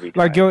sad thing to be tired.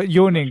 Like you're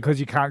yawning because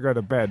you can't go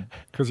to bed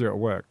because you're at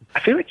work. I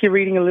feel like you're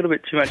reading a little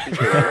bit too much into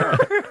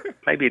it.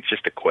 Maybe it's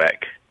just a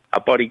quirk, a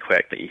body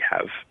quirk that you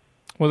have.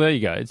 Well, there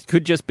you go. It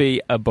could just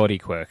be a body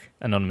quirk,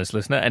 anonymous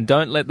listener. And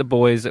don't let the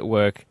boys at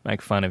work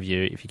make fun of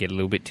you if you get a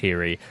little bit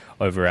teary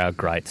over our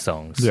great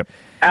songs. Yep.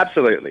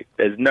 Absolutely.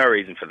 There's no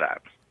reason for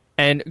that.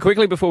 And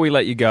quickly before we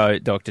let you go,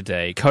 Dr.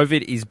 D,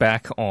 COVID is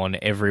back on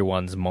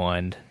everyone's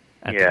mind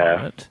at the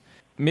moment.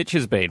 Mitch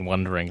has been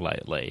wondering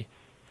lately,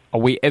 are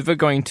we ever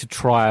going to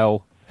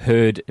trial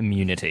herd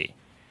immunity?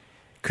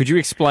 Could you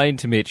explain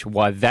to Mitch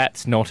why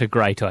that's not a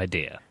great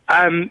idea?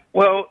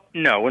 Well,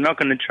 no, we're not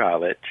going to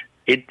trial it.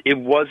 It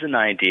was an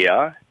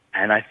idea,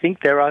 and I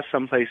think there are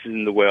some places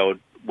in the world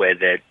where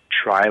they're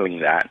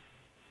trialing that.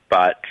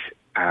 But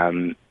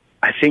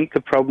I think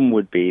the problem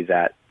would be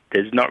that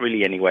there's not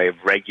really any way of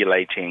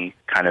regulating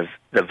kind of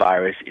the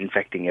virus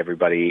infecting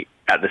everybody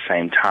at the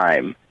same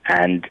time.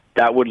 And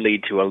that would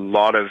lead to a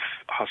lot of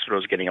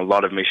hospitals getting a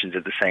lot of admissions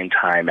at the same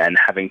time and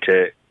having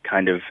to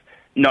kind of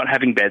not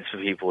having beds for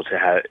people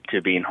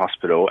to be in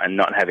hospital and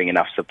not having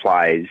enough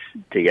supplies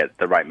to get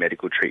the right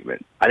medical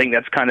treatment. I think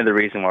that's kind of the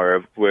reason why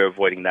we're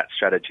avoiding that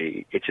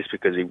strategy. It's just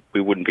because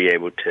we wouldn't be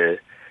able to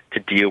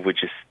deal with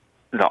just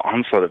the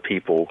onslaught of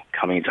people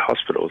coming into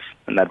hospitals,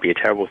 and that'd be a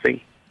terrible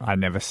thing. I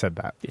never said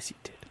that. Yes, you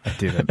did. I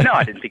didn't. No,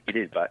 I didn't think you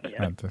did, but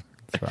yeah.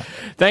 That's right.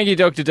 Thank you,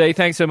 Dr. D.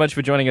 Thanks so much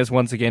for joining us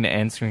once again,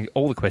 answering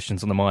all the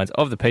questions on the minds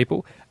of the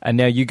people. And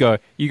now you go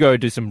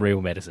do some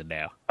real medicine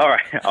now. All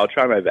right, I'll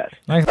try my best.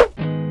 Thanks.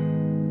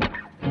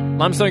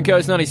 Limestone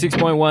Coast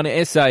 96.1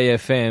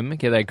 SAFM.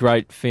 Get that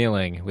great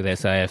feeling with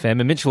SAFM.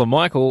 And Mitchell and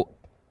Michael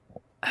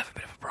have a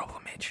bit of a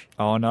problem, Mitch.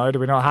 Oh, no, do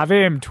we not have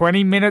him?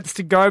 20 minutes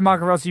to go,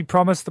 Michael Ross. You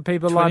promised the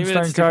people of 20 Limestone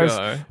minutes to Coast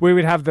go. we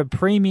would have the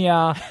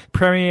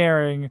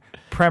premiering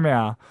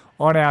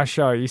on our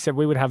show. You said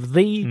we would have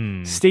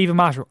the Stephen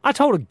Marshall. I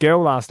told a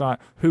girl last night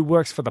who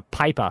works for the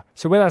paper.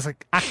 So where that's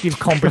like active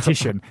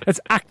competition.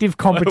 It's active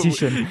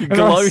competition. You And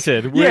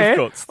gloated. We've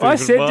got Stephen I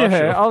said to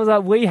her, Marshall. I was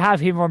like, we have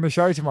him on the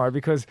show tomorrow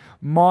because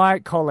my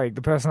colleague,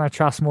 the person I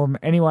trust more than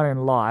anyone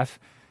in life,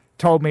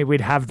 told me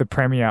we'd have the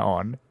premiere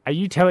on. Are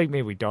you telling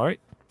me we don't?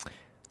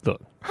 Look,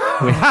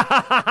 we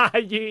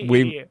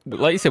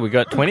like you said, we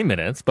got 20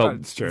 minutes, but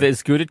That's true.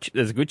 there's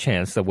a good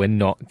chance that we're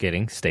not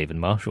getting Stephen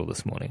Marshall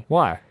this morning.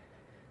 Why?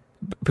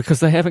 Because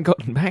they haven't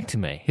gotten back to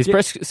me. His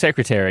press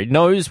secretary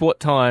knows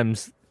what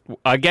times.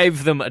 I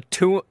gave them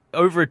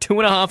over a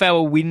 2.5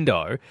 hour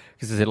window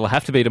because it'll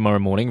have to be tomorrow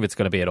morning if it's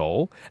going to be at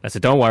all. And I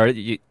said, don't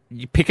worry,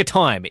 you pick a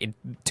time in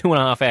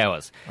 2.5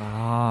 hours.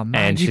 Oh, man,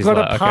 And you've she's got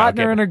like, to okay, I'll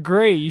partner get and it.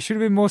 agree. You should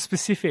have been more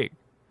specific.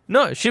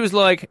 No, she was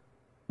like,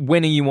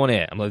 when are you on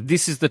air? I'm like,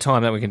 this is the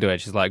time that we can do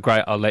it. She's like,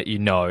 great, I'll let you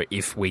know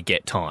if we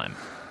get time.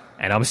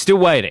 And I'm still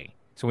waiting.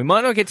 So we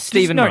might not get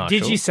Stephen Marshall.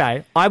 Did you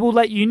say, I will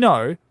let you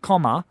know,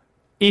 comma,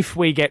 if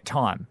we get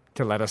time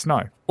to let us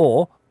know?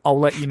 Or, I'll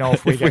let you know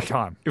if we get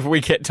time. If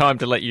we get time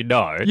to let you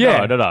know.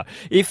 Yeah. No.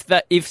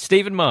 If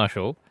Stephen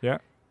Marshall Yeah.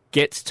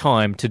 gets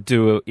time to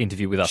do an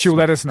interview with us. She'll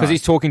let us know. Because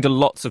he's talking to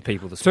lots of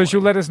people this So morning.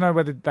 she'll let us know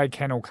whether they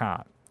can or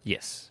can't.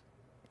 Yes.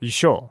 You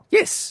sure?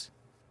 Yes.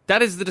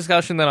 That is the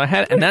discussion that I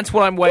had, and that's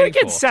what I'm Don't waiting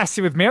get for.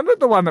 sassy with me. I'm not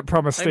the one that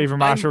promised Stephen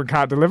Marshall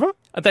can't deliver.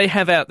 They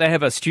have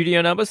a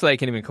studio number, so they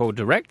can even call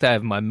direct. They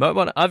have my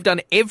mobile. I've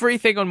done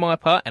everything on my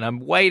part, and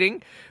I'm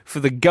waiting for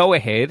the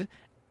go-ahead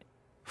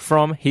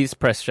from his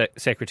press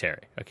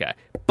secretary. Okay.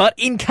 But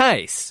in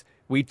case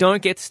we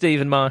don't get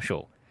Stephen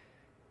Marshall,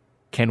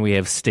 can we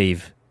have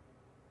Steve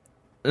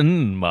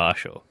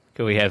Marshall?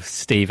 Can we have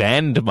Steve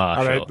and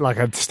Marshall? Like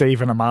a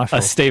Steve and a Marshall.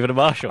 A Steve and a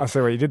Marshall. I see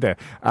what you did there.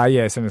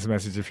 Yeah, send us a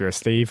message if you're a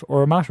Steve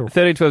or a Marshall.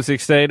 13 12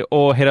 16,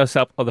 or hit us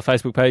up on the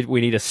Facebook page.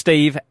 We need a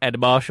Steve and a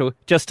Marshall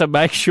just to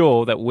make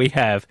sure that we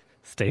have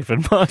Steve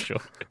and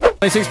Marshall.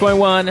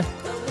 26.1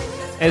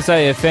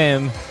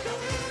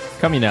 SAFM.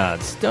 Come, you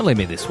nards. Don't leave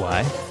me this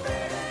way.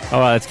 All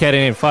right, let's get it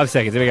in. 5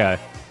 seconds. Here we go.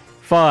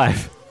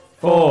 5,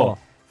 4,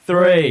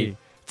 3,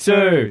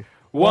 2,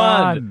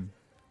 1.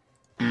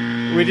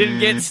 We didn't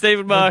get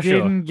Stephen Marshall.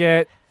 Didn't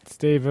get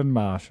Stephen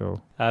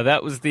Marshall.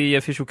 That was the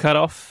official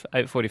cutoff,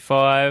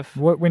 8:45.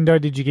 What window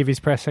did you give his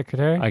press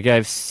secretary? I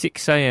gave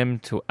 6 a.m.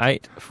 to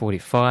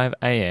 8:45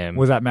 a.m.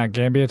 Was that Mount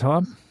Gambier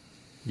time?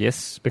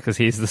 Yes, because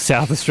he's the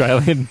South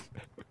Australian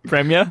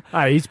Premier.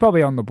 Hey, he's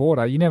probably on the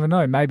border. You never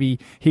know. Maybe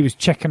he was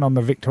checking on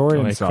the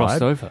Victorian He side.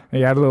 crossed over. He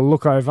had a little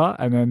look over,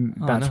 and then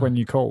that's no. when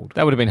you called.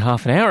 That would have been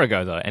half an hour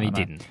ago, though, and he No.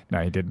 didn't.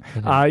 No, he didn't.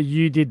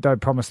 You did, though,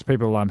 promise the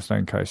people of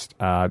Limestone Coast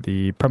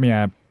the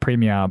Premier,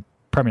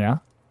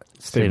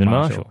 Stephen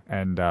Marshall.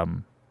 And I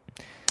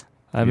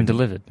haven't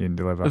delivered. didn't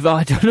deliver.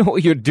 I don't know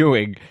what you're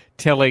doing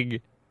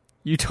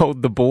you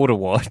told the Border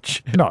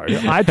Watch. No,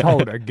 I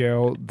told a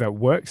girl that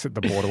works at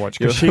the Border Watch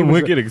because she We're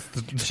was, getting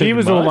she Stephen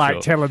was all like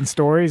Marshall. telling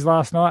stories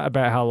last night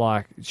about how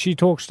like she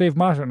talked Steve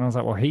Marshall, and I was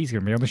like, well, he's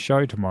going to be on the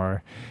show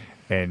tomorrow,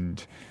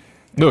 and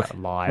Look,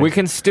 live. we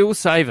can still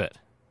save it.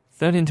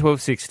 13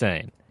 12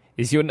 16.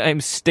 Is your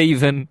name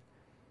Stephen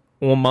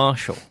or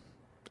Marshall?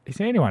 Is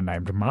there anyone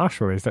named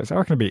Marshall? Is that? So I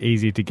reckon it'd be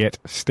easy to get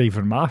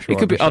Stephen Marshall. It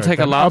could on be. the I'll show take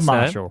a than last name.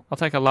 Marshall. I'll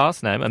take a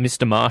last name, a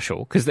Mr. Marshall,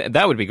 because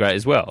that would be great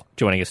as well.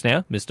 Joining us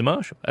now, Mr.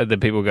 Marshall. And then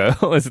people go,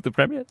 "Oh, is it the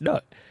Premier?" No,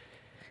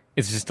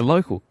 it's just a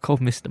local called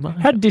Mr.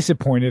 Marshall. How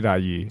disappointed are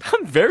you?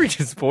 I'm very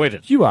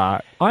disappointed. You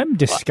are. I'm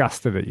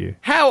disgusted at you.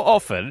 How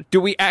often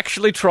do we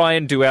actually try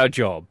and do our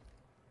job?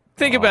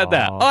 Think about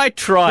that. I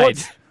tried.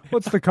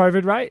 What's the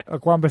COVID rate?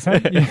 Like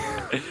 1%?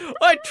 Yeah.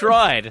 I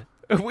tried.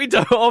 We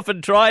don't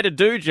often try to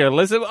do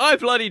journalism. I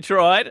bloody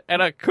tried,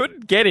 and I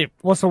couldn't get him.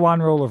 What's the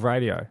one rule of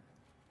radio?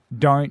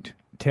 Don't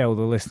tell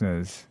the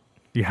listeners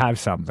you have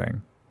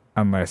something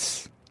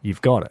unless you've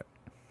got it.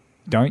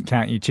 Don't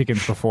count your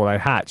chickens before they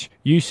hatch.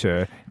 You,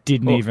 sir,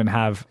 didn't even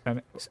have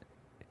an...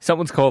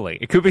 Someone's calling.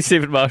 It could be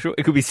Stephen Marshall.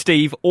 It could be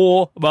Steve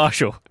or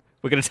Marshall.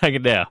 We're going to take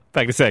it now.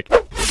 Back in a sec.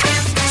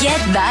 Get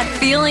that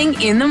feeling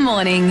in the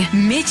morning.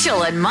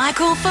 Mitchell and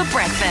Michael for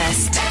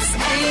breakfast.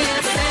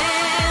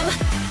 SAFM.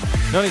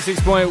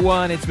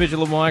 96.1, it's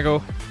Mitchell and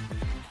Michael.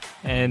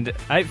 And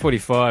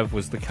 8:45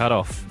 was the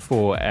cutoff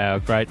for our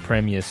great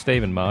Premier,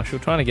 Stephen Marshall.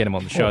 Trying to get him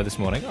on the show this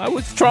morning. I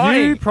was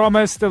trying. You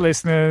promised the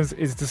listeners...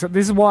 This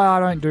is why I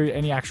don't do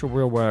any actual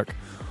real work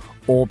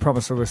or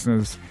promise the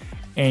listeners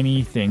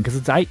anything, because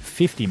it's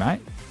 8:50, mate.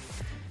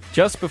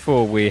 Just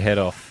before we head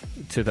off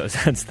to those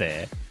ads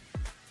there,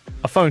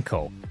 a phone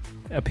call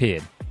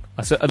appeared.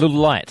 I saw a little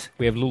light.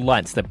 We have little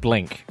lights that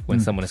blink when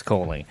someone is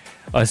calling.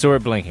 I saw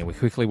it blinking. We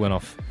quickly went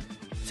off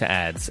to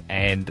ads,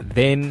 and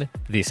then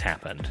this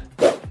happened.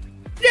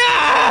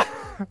 Yeah!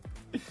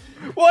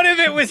 What if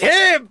it was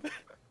him?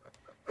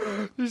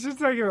 You should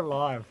take it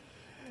live.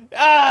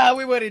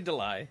 We went in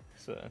delay.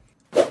 So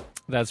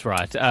that's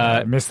right.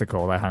 I missed the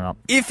call. They hung up.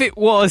 If it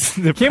was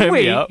the Can we-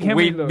 Premier, can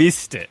we we look?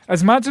 missed it.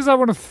 As much as I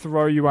want to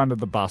throw you under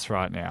the bus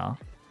right now,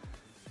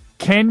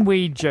 can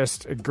we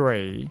just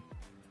agree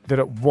that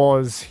it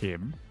was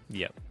him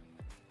Yep.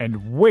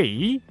 and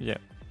we, Yep.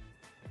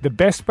 the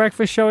best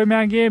breakfast show in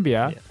Mount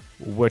Gambier,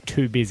 were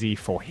too busy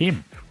for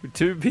him? We're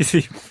too busy.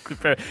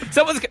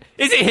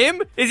 Is it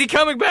him? Is he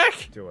coming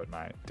back? Do it,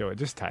 mate. Do it.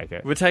 Just take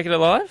it. We're taking it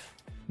live?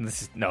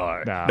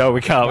 No, Nah. no, we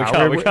can't. We Nah,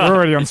 can't. We're, We can't. we're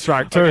already on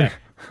strike too. Okay.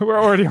 We're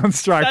already on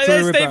strike Stay too.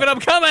 there, with Stephen. that. I'm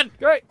coming.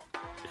 Great.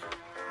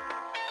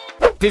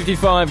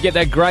 55. Get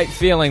that great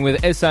feeling with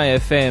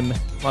SAFM.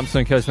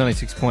 Limestone Coast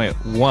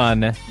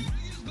 96.1.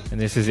 And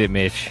this is it,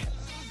 Mitch.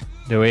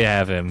 Do we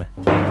have him?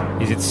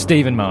 Is it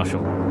Stephen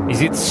Marshall?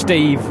 Is it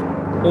Steve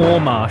or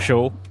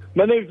Marshall?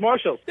 My name's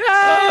Marshall.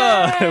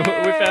 Ah,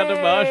 we found a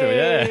Marshall,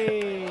 yeah.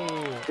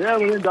 Yeah,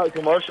 my name's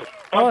Dr. Marshall.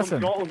 I'm Awesome.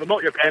 from Scotland, but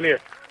not your Premier.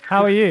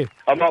 How are you?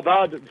 I'm not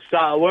bad.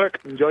 Sat at work,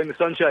 enjoying the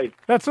sunshine.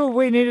 That's all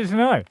we needed to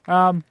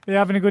know. You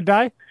having a good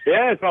day?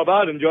 Yeah, it's not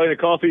bad. Enjoying a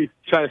coffee,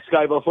 trying to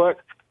Skype off work.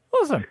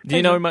 Awesome. Do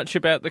you know much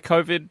about the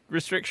COVID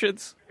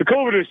restrictions? The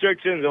COVID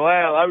restrictions,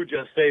 well, I would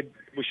just say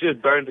we should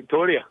have burned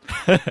Victoria.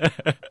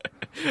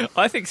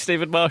 I think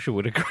Stephen Marshall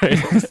would agree.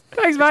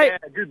 Thanks, mate. Yeah,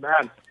 good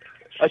man.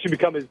 I should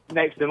become his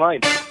next in line.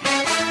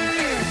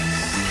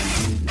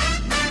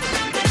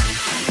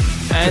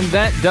 And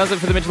that does it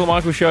for the Mitchell and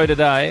Michael show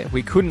today.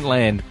 We couldn't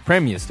land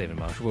Premier Stephen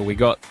Marshall. Well, we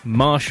got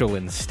Marshall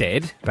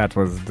instead. That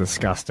was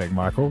disgusting,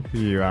 Michael.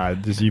 You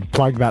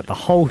plug that the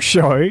whole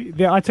show.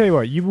 I tell you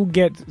what, you will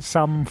get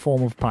some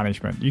form of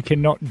punishment. You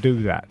cannot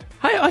do that.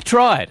 Hey, I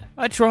tried.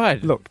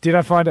 Look, did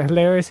I find it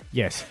hilarious?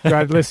 Yes. Do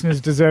our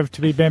listeners deserve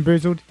to be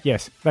bamboozled?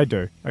 Yes, they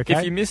do. Okay.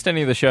 If you missed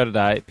any of the show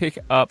today, pick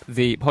up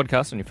the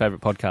podcast on your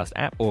favourite podcast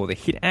app or the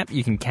Hit app.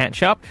 You can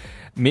catch up.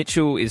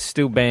 Mitchell is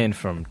still banned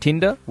from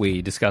Tinder.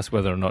 We discussed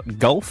whether or not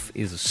golf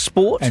is a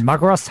sport. And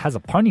Michael Ross has a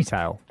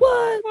ponytail.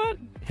 What?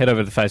 Head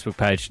over to the Facebook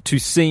page to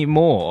see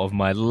more of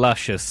my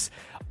luscious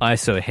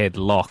ISO head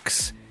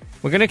locks.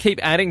 We're going to keep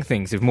adding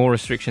things if more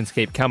restrictions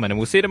keep coming. And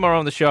we'll see you tomorrow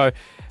on the show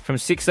from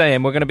 6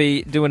 a.m. We're going to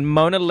be doing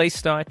Mona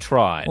Lisa I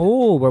Tried.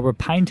 Oh, where we're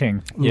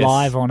painting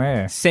live on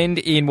air. Send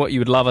in what you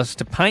would love us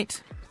to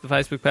paint to the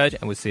Facebook page,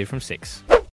 and we'll see you from 6.